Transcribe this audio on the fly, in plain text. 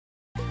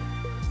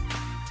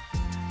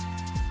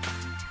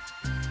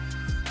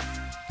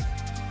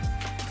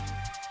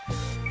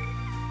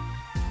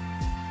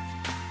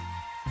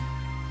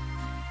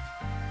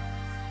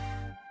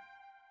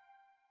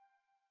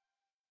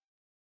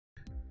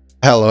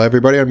Hello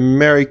everybody and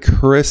Merry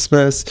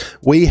Christmas.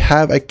 We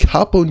have a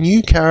couple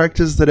new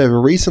characters that have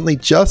recently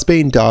just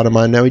been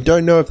datamined. Now we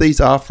don't know if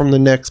these are from the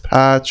next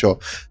patch or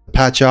the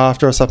patch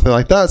after or something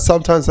like that.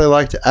 Sometimes they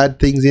like to add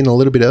things in a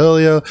little bit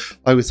earlier,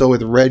 like we saw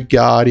with Red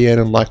Guardian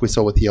and like we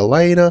saw with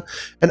Yelena.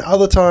 And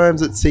other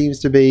times it seems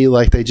to be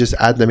like they just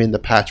add them in the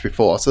patch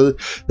before. So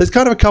there's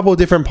kind of a couple of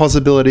different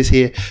possibilities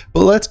here,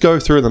 but let's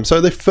go through them.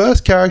 So the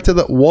first character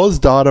that was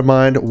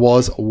datamined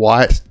was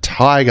White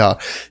Tiger.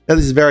 Now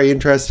this is very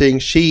interesting.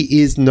 She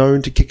is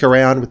known to kick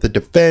around with the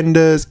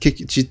defenders.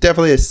 She's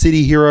definitely a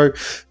city hero.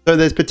 So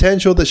there's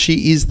potential that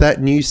she is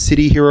that new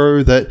city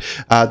hero that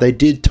they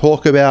did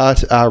talk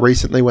about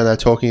recently when they're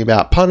talking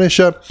about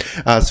Punisher,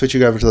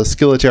 switching over to the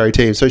Skilletary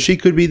team. So she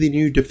could be the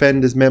new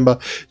Defenders member.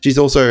 She's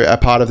also a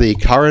part of the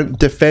current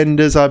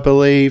Defenders, I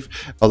believe.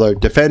 Although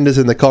Defenders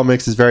in the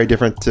comics is very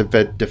different to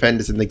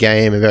Defenders in the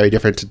game and very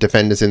different to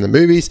Defenders in the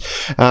movies.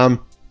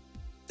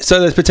 So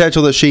there's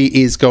potential that she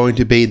is going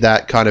to be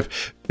that kind of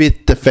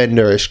fifth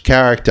defender-ish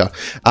character.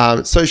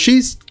 So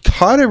she's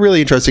kind of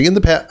really interesting. In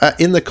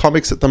the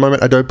comics at the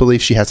moment, I don't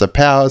believe she has her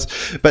powers,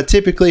 but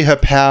typically her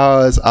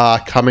powers are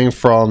coming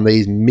from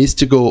these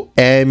mystical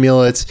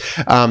amulets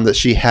that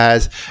she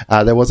has.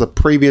 There was a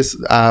previous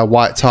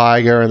White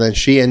Tiger, and then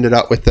she ended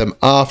up with them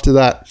after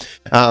that.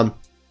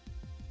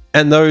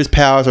 And those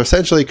powers are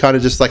essentially kind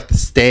of just like the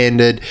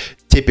standard,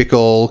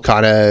 typical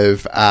kind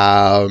of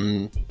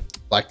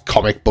like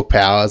comic book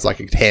powers, like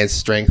enhanced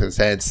strength,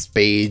 enhanced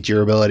speed,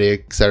 durability,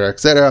 etc.,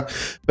 etc.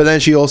 But then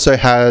she also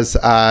has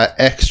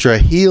extra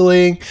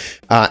healing,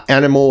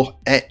 animal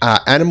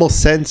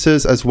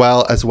senses, as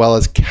well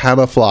as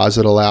camouflage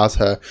that allows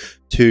her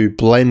to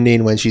blend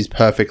in when she's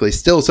perfectly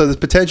still. So there's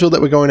potential that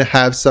we're going to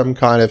have some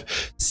kind of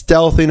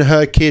stealth in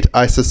her kit.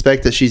 I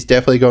suspect that she's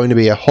definitely going to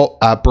be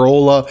a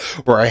brawler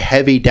or a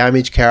heavy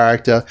damage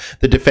character.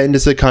 The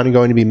defenders are kind of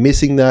going to be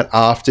missing that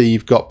after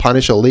you've got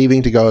Punisher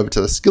leaving to go over to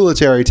the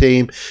Skilletary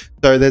team.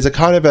 So there's a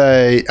kind of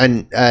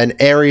an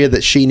area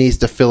that she needs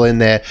to fill in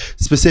there,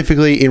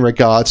 specifically in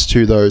regards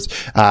to those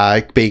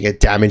being a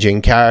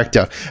damaging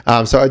character.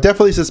 So I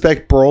definitely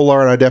suspect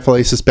brawler, and I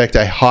definitely suspect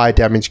a high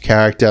damage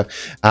character.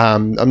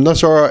 I'm not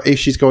sure if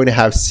she's going to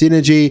have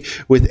synergy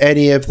with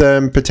any of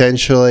them,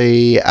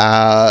 potentially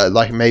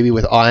like maybe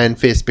with Iron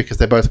Fist, because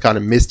they're both kind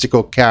of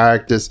mystical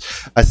characters.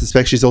 I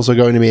suspect she's also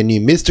going to be a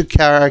new mystic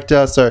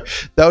character, so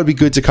that would be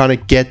good to kind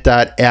of get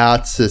that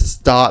out to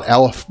start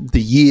off the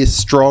year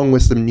strong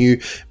with some new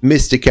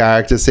mystic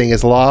characters, seeing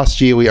as last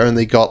year we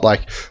only got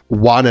like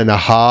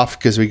 1.5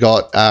 because we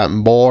got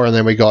more, and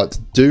then we got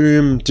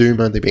Doom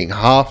only being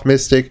half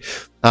mystic.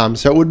 So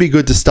it would be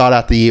good to start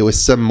out the year with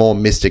some more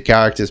mystic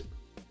characters.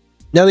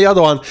 Now the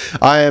other one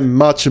I am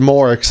much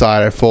more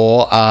excited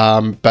for,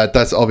 but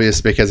that's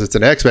obvious because it's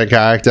an X-Men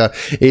character,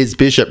 is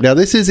Bishop. Now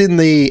this is in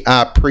the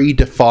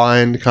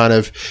predefined kind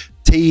of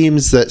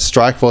teams that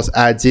Strikeforce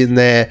adds in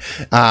there,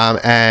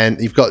 and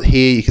you've got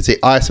here, you can see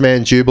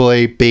Iceman,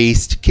 Jubilee,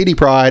 Beast, Kitty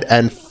Pryde,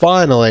 and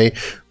finally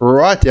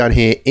right down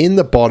here in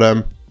the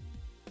bottom,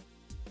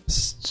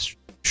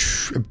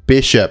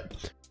 Bishop.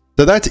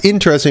 So that's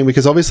interesting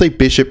because obviously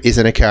Bishop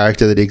isn't a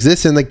character that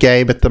exists in the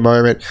game at the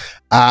moment,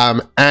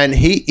 and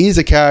he is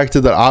a character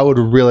that I would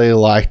really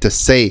like to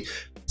see.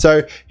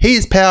 So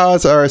his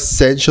powers are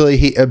essentially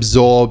he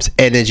absorbs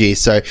energy.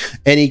 So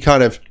any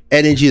kind of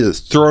energy that's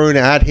thrown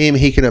at him,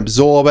 he can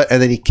absorb it, and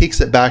then he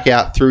kicks it back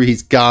out through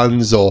his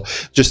guns or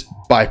just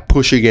by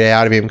pushing it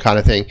out of him, kind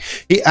of thing.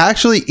 He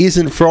actually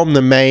isn't from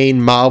the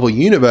main Marvel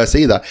universe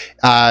either.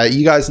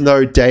 You guys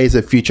know Days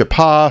of Future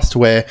Past,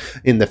 where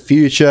in the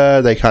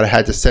future they kind of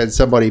had to send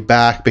somebody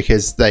back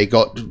because they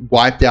got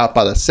wiped out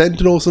by the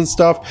Sentinels and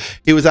stuff.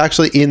 He was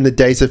actually in the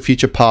Days of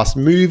Future Past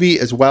movie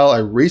as well. I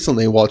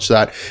recently watched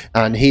that,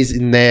 and he's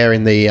in there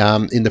in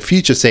the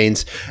future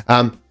scenes.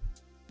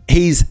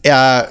 He's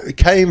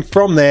came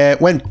from there,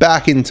 went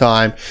back in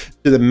time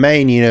to the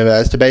main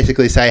universe to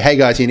basically say, hey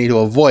guys, you need to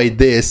avoid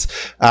this.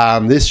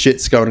 This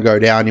shit's going to go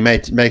down. You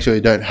make sure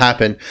it don't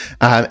happen.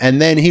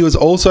 And then he was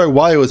also,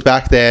 while he was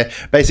back there,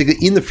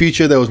 basically in the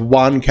future, there was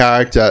one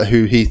character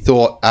who he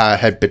thought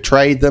had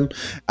betrayed them,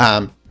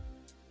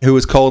 who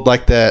was called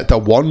like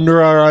the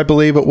Wanderer, I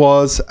believe it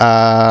was.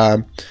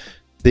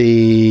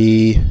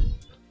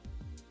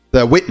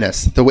 The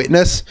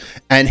Witness,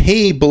 and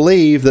he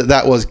believed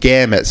that was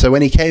Gambit. So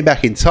when he came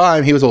back in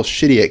time, he was all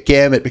shitty at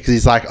Gambit because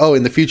he's like, oh,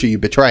 in the future you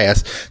betray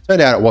us.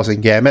 Turned out it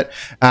wasn't Gambit.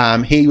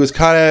 He was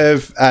kind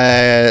of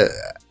a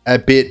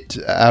bit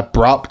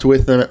abrupt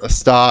with them at the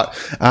start,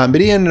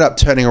 but he ended up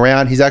turning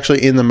around. He's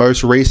actually in the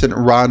most recent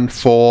run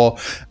for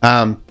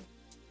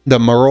the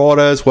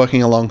Marauders,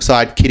 working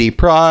alongside Kitty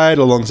Pryde,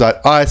 alongside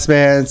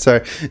Iceman. So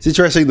it's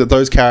interesting that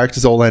those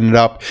characters all ended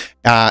up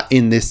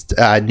in this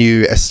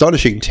new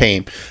Astonishing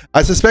team.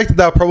 I suspect that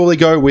they'll probably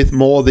go with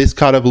more this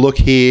kind of look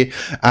here.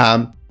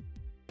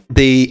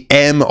 The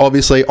M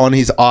obviously on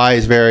his eye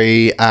is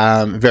very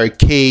very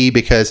key,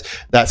 because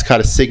that's kind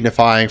of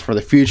signifying for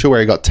the future where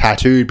he got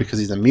tattooed because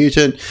he's a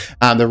mutant.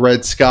 The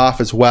red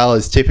scarf as well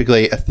is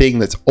typically a thing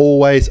that's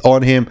always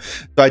on him,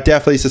 so I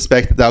definitely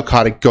suspect that they'll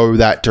kind of go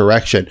that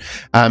direction.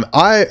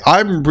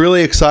 I'm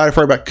really excited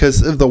for it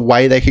because of the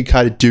way they can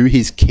kind of do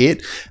his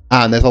kit.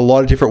 There's a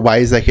lot of different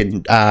ways they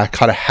can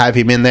kind of have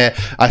him in there.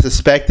 I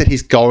suspect that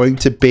he's going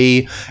to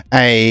be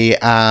a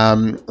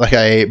like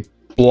a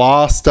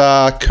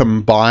blaster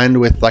combined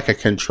with like a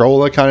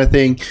controller kind of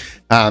thing,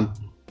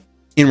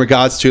 in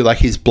regards to like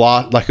his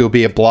blast, like it will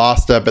be a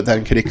blaster but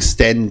then could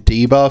extend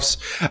debuffs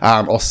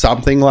or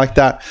something like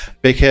that,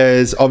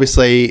 because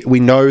obviously we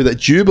know that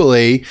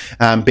Jubilee,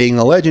 being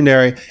a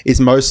legendary, is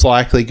most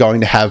likely going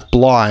to have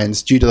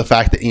blinds, due to the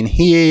fact that in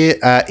here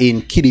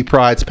in Kitty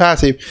Pryde's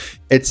passive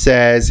it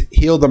says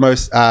heal the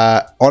most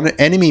on an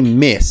enemy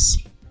miss,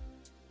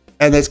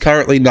 and there's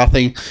currently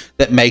nothing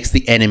that makes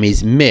the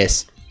enemies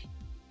miss.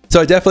 So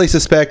I definitely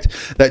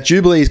suspect that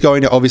Jubilee is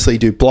going to obviously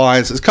do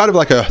blinds. It's kind of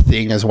like a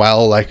thing as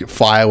well, like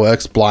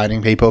fireworks,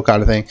 blinding people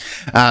kind of thing.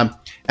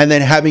 And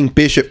then having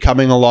Bishop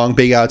coming along,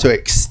 being able to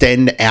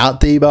extend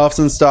out debuffs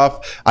and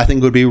stuff, I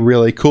think would be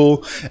really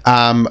cool,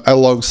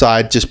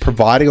 alongside just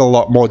providing a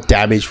lot more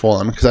damage for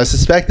them, because I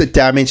suspect that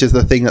damage is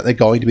the thing that they're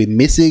going to be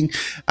missing.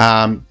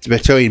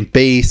 Between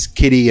Beast,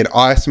 Kitty, and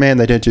Iceman,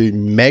 they don't do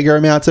mega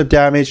amounts of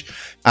damage.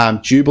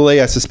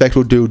 Jubilee, I suspect,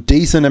 will do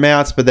decent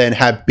amounts, but then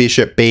have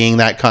Bishop being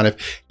that kind of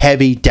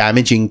heavy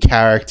damaging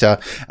character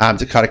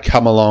to kind of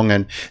come along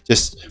and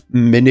just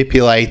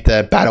manipulate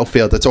the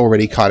battlefield that's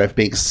already kind of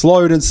being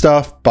slowed and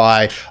stuff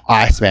by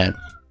Iceman.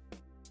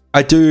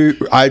 I do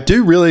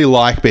really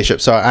like Bishop,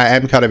 so I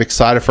am kind of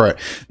excited for it.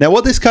 Now,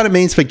 what this kind of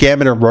means for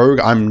Gambit and Rogue,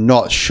 I'm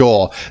not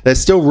sure. There's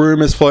still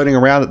rumors floating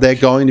around that they're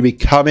going to be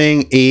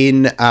coming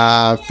in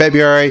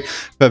February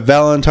for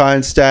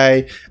Valentine's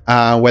Day.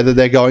 Whether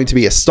they're going to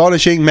be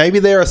astonishing, maybe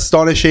they're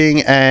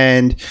astonishing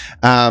and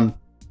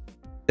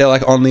they're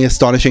like on the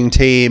astonishing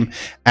team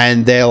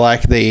and they're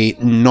like the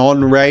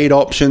non-raid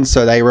option,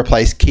 so they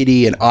replace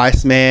Kitty and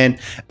Iceman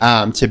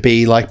to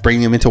be like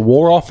bring them into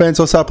war offense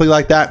or something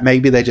like that.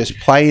 Maybe they're just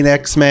playing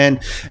X-Men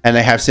and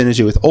they have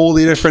synergy with all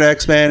the different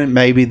X-Men, and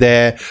maybe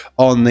they're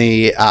on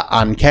the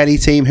uncanny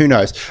team. Who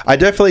knows? I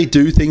definitely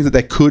do think that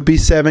there could be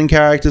 7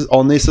 characters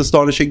on this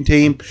astonishing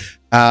team.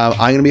 I'm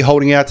going to be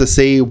holding out to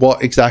see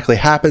what exactly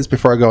happens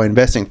before I go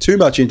investing too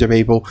much into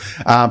people,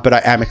 but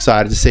I am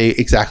excited to see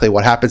exactly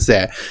what happens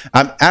there.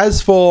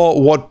 As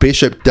for what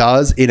Bishop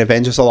does in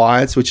Avengers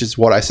Alliance, which is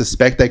what I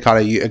suspect they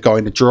kind of are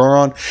going to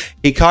draw on,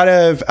 he kind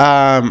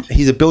of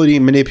his ability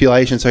in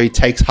manipulation, so he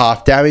takes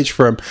half damage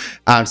from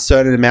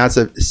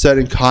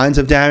certain kinds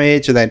of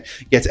damage, and then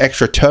gets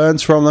extra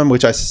turns from them,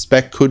 which I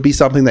suspect could be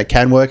something that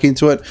can work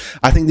into it.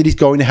 I think that he's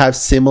going to have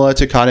similar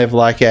to kind of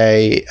like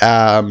a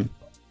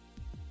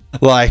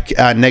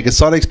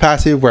Negasonics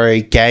passive, where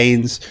he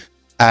gains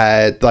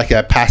like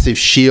a passive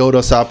shield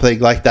or something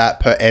like that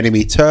per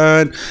enemy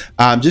turn.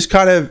 Just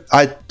kind of,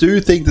 I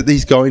do think that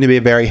he's going to be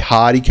a very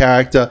hardy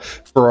character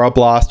for a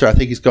blaster. I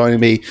think he's going to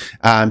be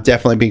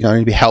definitely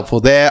going to be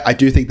helpful there. I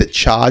do think that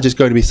charge is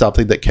going to be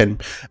something that can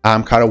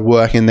kind of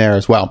work in there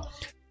as well.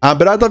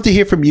 But I'd love to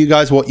hear from you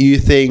guys what you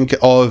think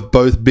of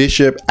both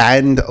Bishop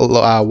and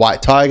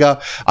White Tiger.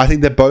 I think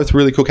they're both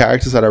really cool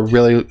characters that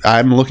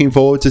I'm looking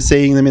forward to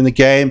seeing them in the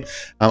game.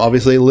 I'm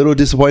obviously a little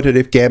disappointed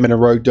if Gambit and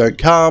Rogue don't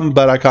come,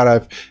 but I kind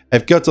of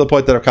have got to the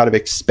point that I'm kind of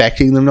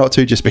expecting them not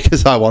to, just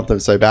because I want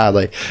them so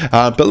badly.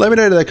 But let me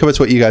know in the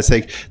comments what you guys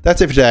think. That's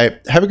it for today.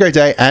 Have a great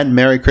day and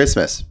Merry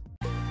Christmas.